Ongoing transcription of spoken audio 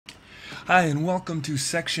Hi, and welcome to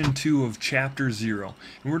section 2 of chapter 0.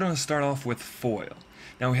 And we're going to start off with FOIL.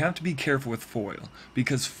 Now we have to be careful with FOIL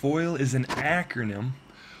because FOIL is an acronym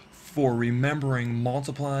for remembering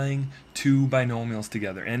multiplying two binomials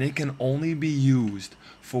together, and it can only be used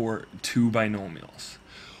for two binomials.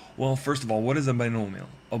 Well, first of all, what is a binomial?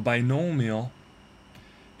 A binomial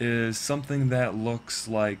is something that looks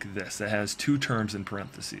like this. It has two terms in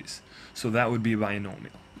parentheses. So that would be a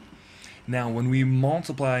binomial. Now, when we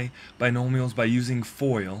multiply binomials by using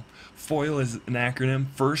FOIL, FOIL is an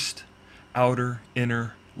acronym: first, outer,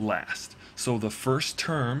 inner, last. So the first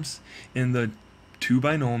terms in the two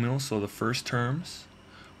binomials, so the first terms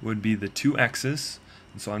would be the two x's.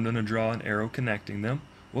 And so I'm going to draw an arrow connecting them.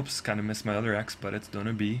 Whoops, kind of missed my other x, but it's going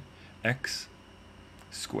to be x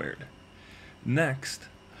squared. Next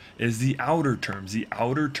is the outer terms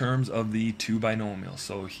of the two binomials.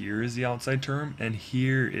 So here is the outside term, and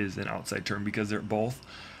here is an outside term because they're both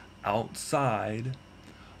outside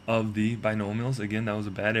of the binomials. Again, that was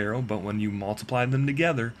a bad arrow, but when you multiply them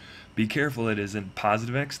together, be careful. It is a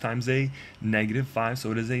positive x times a negative 5,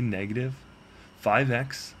 so it is a negative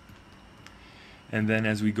 5x. And then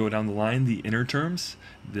as we go down the line, the inner terms,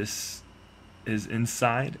 this is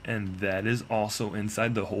inside, and that is also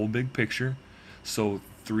inside the whole big picture. So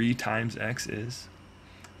 3 times x is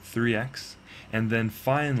 3x. And then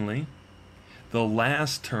finally, the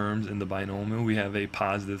last terms in the binomial, we have a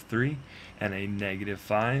positive 3 and a negative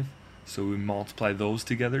 5. So we multiply those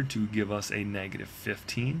together to give us a negative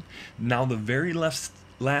 15. Now the very last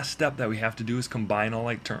step that we have to do is combine all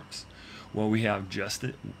like terms. Well, we have just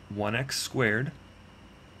 1x squared.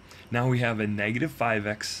 Now we have a negative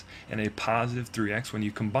 5x and a positive 3x. When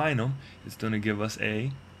you combine them, it's going to give us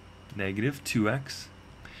a negative 2x.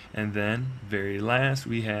 And then very last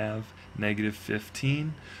we have negative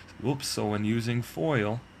 15. Whoops, so when using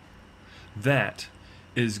FOIL, that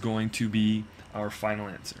is going to be our final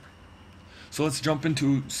answer. So let's jump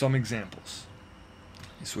into some examples.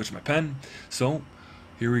 Switch my pen. So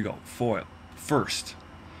here we go. FOIL. First,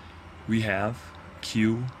 we have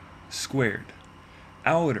q squared.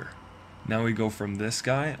 Outer. Now we go from this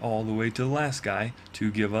guy all the way to the last guy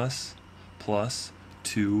to give us plus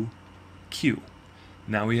 2q.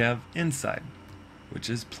 Now we have inside, which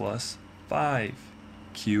is plus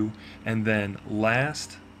 5q, and then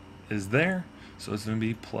last is there, so it's going to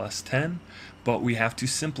be plus 10, but we have to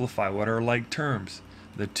simplify. What are like terms?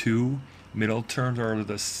 The two middle terms are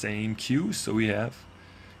the same q, so we have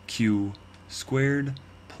q squared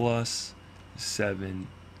plus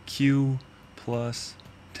 7q plus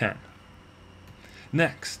 10.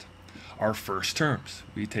 Next, our first terms.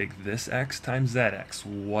 We take this x times that x.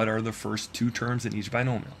 What are the first two terms in each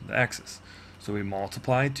binomial? The x's. So we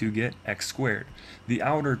multiply to get x squared. The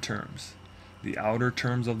outer terms. The outer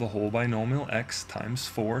terms of the whole binomial, x times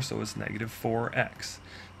 4, so it's negative 4x.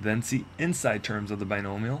 Then the inside terms of the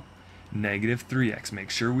binomial, negative 3x.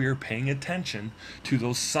 Make sure we are paying attention to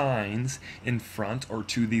those signs in front or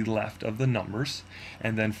to the left of the numbers.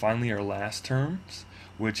 And then finally our last terms,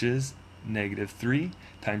 which is negative 3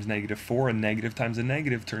 times negative 4, and negative times a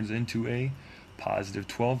negative turns into a positive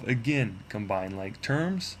 12. Again, combine like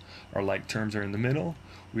terms. Our like terms are in the middle.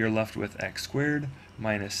 We are left with x squared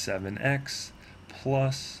minus 7x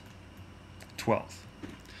plus 12.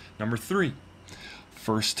 Number 3,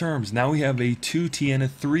 first terms. Now we have a 2t and a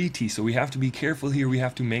 3t, so we have to be careful here. We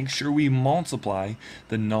have to make sure we multiply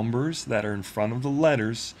the numbers that are in front of the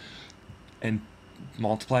letters and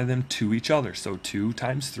multiply them to each other. So 2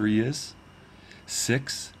 times 3 is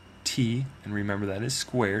 6t, and remember that is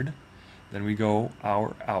squared. Then we go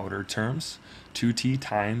our outer terms, 2t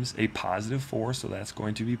times a positive 4, so that's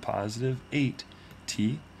going to be positive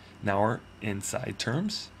 8t. Now our inside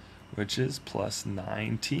terms, which is plus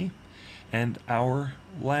 9t, and our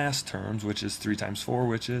last terms, which is 3 times 4,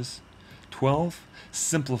 which is 12.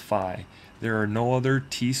 Simplify. There are no other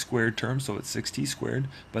t squared terms, so it's 6t squared,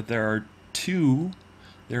 but there are two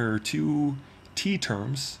t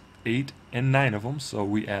terms, 8 and 9 of them, so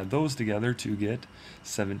we add those together to get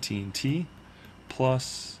 17t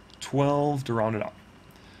plus 12 to round it up.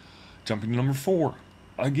 Jumping to number 4.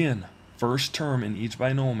 Again, first term in each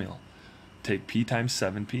binomial. Take p times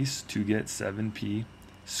 7p to get 7p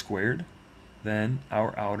squared. Then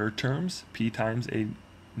our outer terms, p times a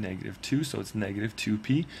negative 2, so it's negative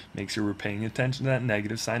 2p. Make sure we're paying attention to that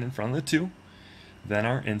negative sign in front of the 2. Then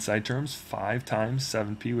our inside terms, 5 times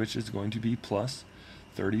 7p, which is going to be plus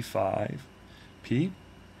 35p.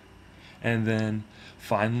 And then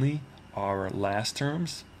finally, our last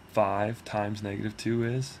terms, 5 times negative 2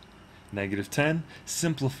 is negative 10.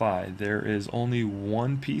 Simplify. There is only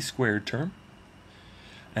one p squared term.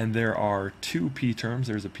 and there are two p terms.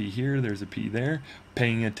 There's a p here, there's a p there.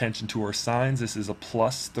 Paying attention to our signs, this is a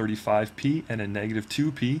plus 35p and a negative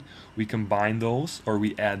 2p. We combine those, or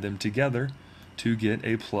we add them together to get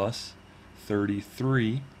a plus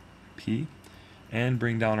 33p, and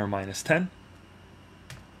bring down our minus 10.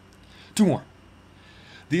 Two more.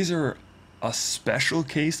 These are a special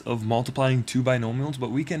case of multiplying two binomials,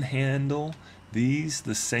 but we can handle these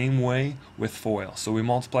the same way with FOIL. So we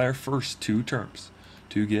multiply our first two terms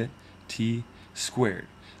to get t squared.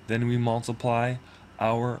 Then we multiply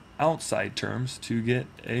our outside terms to get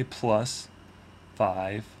a plus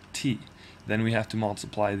 5t. Then we have to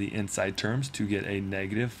multiply the inside terms to get a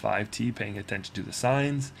negative 5t, paying attention to the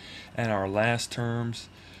signs, and our last terms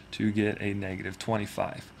to get a negative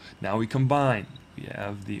 25. Now we combine. We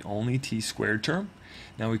have the only t squared term.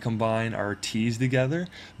 Now we combine our t's together,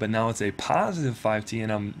 but now it's a positive 5t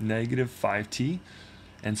and a negative 5t,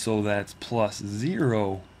 and so that's plus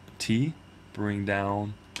 0t, bring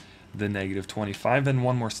down the negative 25. And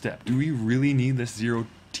one more step. Do we really need this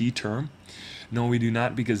 0t term? No, we do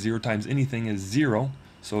not, because 0 times anything is 0,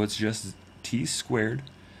 so it's just t squared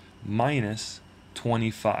minus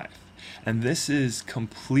 25. And this is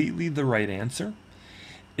completely the right answer.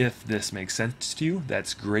 If this makes sense to you,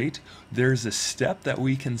 that's great. There's a step that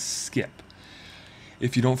we can skip.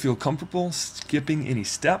 If you don't feel comfortable skipping any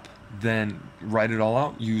step, then write it all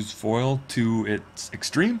out. Use FOIL to its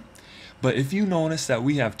extreme. But if you notice that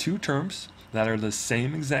we have two terms that are the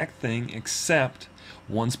same exact thing, except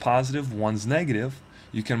one's positive, one's negative,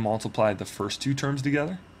 you can multiply the first two terms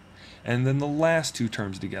together and then the last two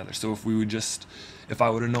terms together. So if I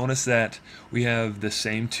would have noticed that we have the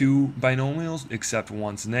same two binomials except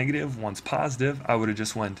one's negative, one's positive, I would have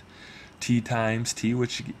just went t times t,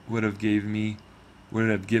 which would have given me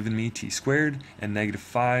t squared, and negative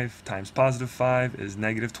 5 times positive 5 is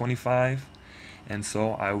negative 25, and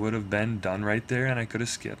so I would have been done right there, and I could have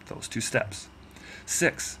skipped those two steps.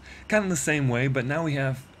 6, kind of the same way, but now we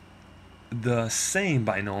have the same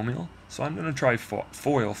binomial. So I'm going to try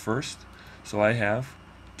FOIL first. So I have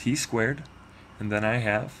t squared, and then I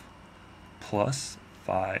have plus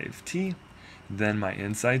 5t. Then my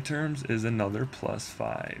inside terms is another plus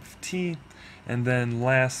 5t. And then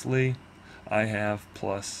lastly, I have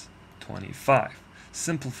plus 25.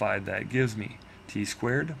 Simplified, that gives me t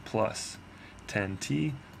squared plus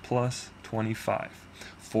 10t plus 25.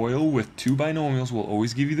 FOIL with two binomials will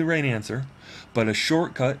always give you the right answer, but a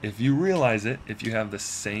shortcut, if you realize it, if you have the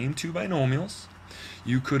same two binomials,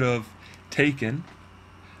 you could have taken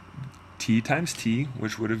t times t,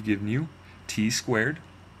 which would have given you t squared.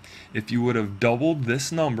 If you would have doubled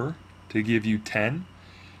this number to give you 10,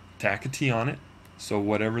 tack a t on it. So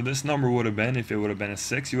whatever this number would have been, if it would have been a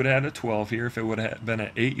 6, you would have had a 12 here. If it would have been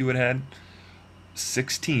an 8, you would have had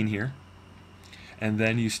 16 here. And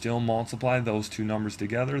then you still multiply those two numbers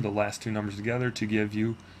together, the last two numbers together, to give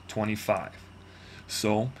you 25.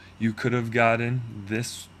 So you could have gotten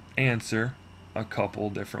this answer a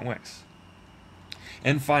couple different ways.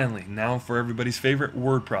 And finally, now for everybody's favorite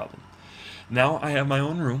word problem. Now I have my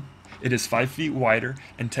own room. It is 5 feet wider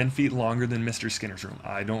and 10 feet longer than Mr. Skinner's room.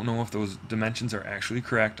 I don't know if those dimensions are actually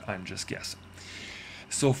correct. I'm just guessing.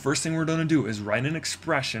 So first thing we're going to do is write an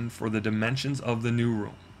expression for the dimensions of the new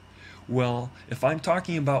room. Well, if I'm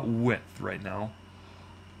talking about width right now,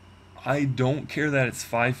 I don't care that it's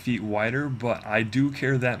 5 feet wider, but I do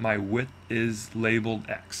care that my width is labeled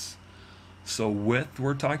x. So width,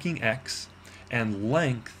 we're talking x, and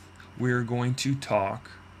length, we're going to talk,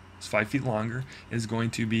 it's 5 feet longer, is going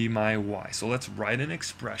to be my y. So let's write an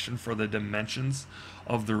expression for the dimensions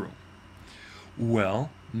of the room. Well,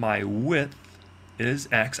 my width is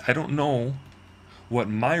x. I don't know what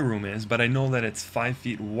my room is, but I know that it's 5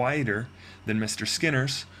 feet wider than Mr.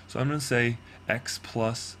 Skinner's, so I'm going to say x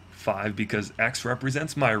plus 5 because x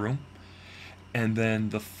represents my room, and then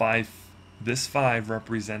this 5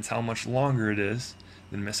 represents how much longer it is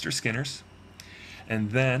than Mr. Skinner's,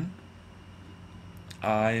 and then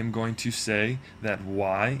I am going to say that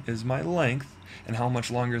y is my length, and how much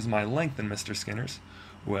longer is my length than Mr. Skinner's?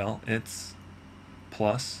 Well, it's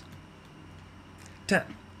plus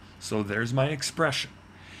 10. So there's my expression.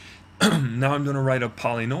 Now I'm going to write a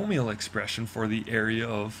polynomial expression for the area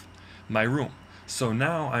of my room. So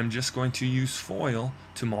now I'm just going to use FOIL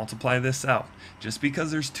to multiply this out. Just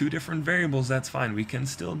because there's two different variables, that's fine. We can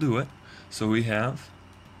still do it. So we have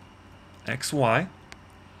xy.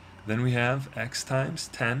 Then we have x times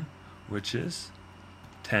 10, which is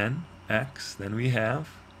 10x. Then we have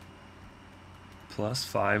plus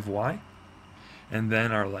 5y. And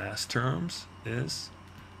then our last terms is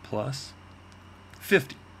plus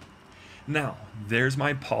 50. Now, there's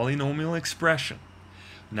my polynomial expression.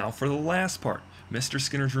 Now for the last part. Mr.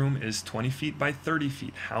 Skinner's room is 20 feet by 30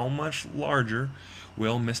 feet. How much larger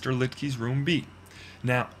will Mr. Litke's room be?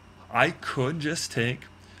 Now, I could just take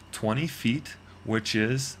 20 feet, which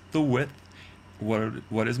is the width.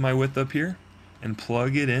 What is my width up here? And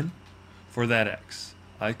plug it in for that x.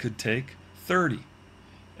 I could take 30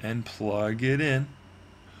 and plug it in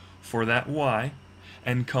for that y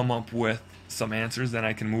and come up with some answers that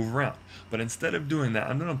I can move around. But instead of doing that,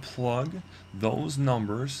 I'm going to plug those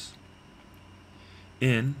numbers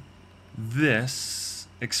in this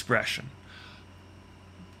expression.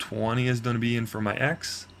 20 is going to be in for my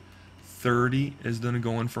x, 30 is going to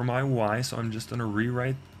go in for my y, so I'm just going to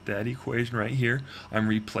rewrite that equation right here. I'm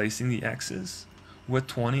replacing the x's with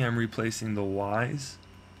 20, I'm replacing the y's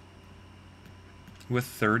with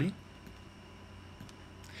 30.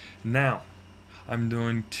 Now, I'm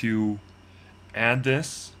going to add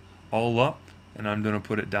this all up, and I'm going to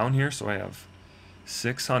put it down here, so I have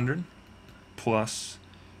 600 plus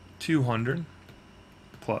 200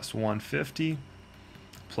 plus 150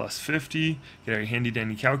 plus 50. Get your handy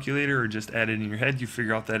dandy calculator or just add it in your head. You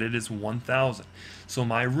figure out that it is 1,000. So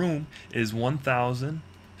my room is 1,000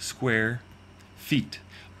 square feet.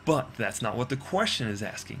 But that's not what the question is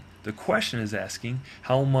asking. The question is asking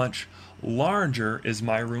how much larger is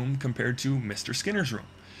my room compared to Mr. Skinner's room.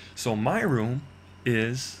 So my room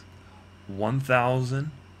is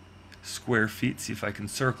 1,000 square feet. See if I can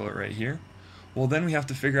circle it right here. Well, then we have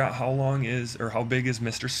to figure out how big is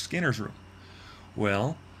Mr. Skinner's room.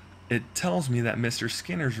 Well, it tells me that Mr.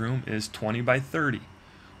 Skinner's room is 20 by 30.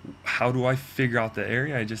 How do I figure out the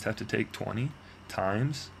area? I just have to take 20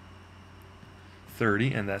 times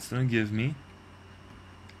 30, and that's going to give me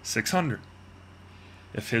 600.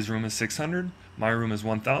 If his room is 600, my room is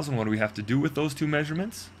 1,000, what do we have to do with those two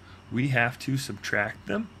measurements? We have to subtract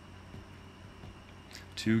them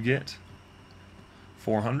to get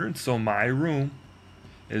 400. So my room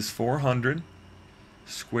is 400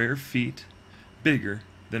 square feet bigger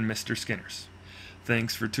than Mr. Skinner's.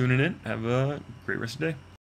 Thanks for tuning in. Have a great rest of the day.